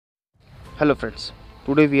Hello friends,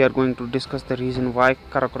 today we are going to discuss the reason why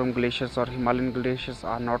Karakoram glaciers or Himalayan glaciers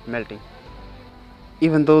are not melting.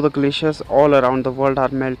 Even though the glaciers all around the world are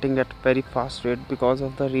melting at very fast rate because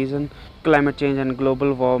of the reason climate change and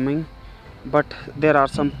global warming, but there are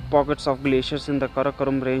some pockets of glaciers in the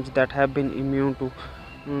Karakoram range that have been immune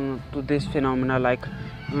to this phenomena like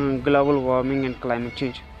global warming and climate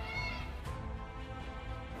change.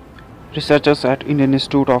 Researchers at Indian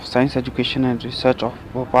Institute of Science Education and Research of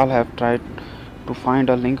Bhopal have tried to find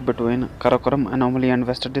a link between Karakoram anomaly and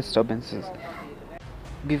western disturbances.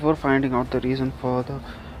 Before finding out the reason for the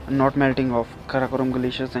not melting of Karakoram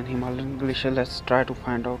glaciers and Himalayan glaciers, let's try to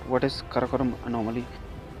find out what is Karakoram anomaly.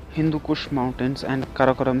 Hindu Kush mountains and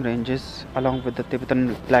Karakoram ranges along with the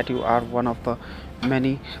Tibetan plateau are one of the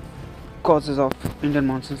many causes of Indian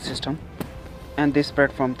monsoon system, and they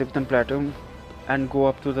spread from Tibetan plateau and go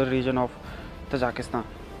up to the region of Tajikistan.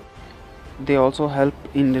 They also help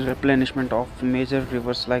in the replenishment of major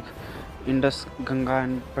rivers like Indus, Ganga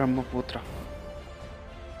and Brahmaputra.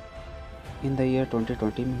 In the year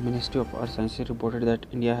 2020, Ministry of Earth Sciences reported that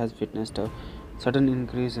India has witnessed a sudden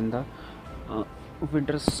increase in the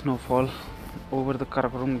winter snowfall over the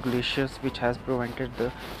Karakoram glaciers, which has prevented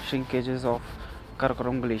the shrinkages of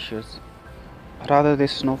Karakoram glaciers. Rather,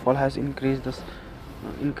 this snowfall has increased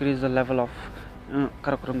the level of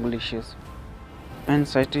Karakoram glaciers. And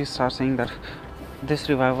scientists are saying that this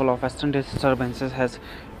revival of western disturbances has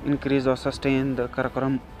increased or sustained the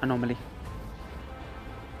Karakoram anomaly.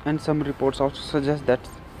 And some reports also suggest that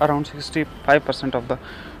around 65% of the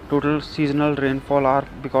total seasonal rainfall are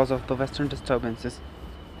because of the western disturbances.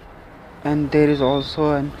 And there is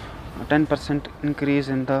also a 10% increase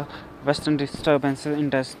in the western disturbances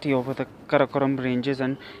intensity over the Karakoram ranges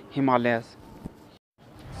and Himalayas.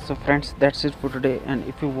 So friends, that's it for today, and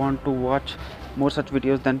if you want to watch more such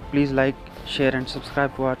videos, then please like, share and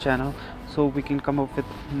subscribe to our channel so we can come up with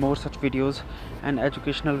more such videos and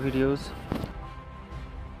educational videos.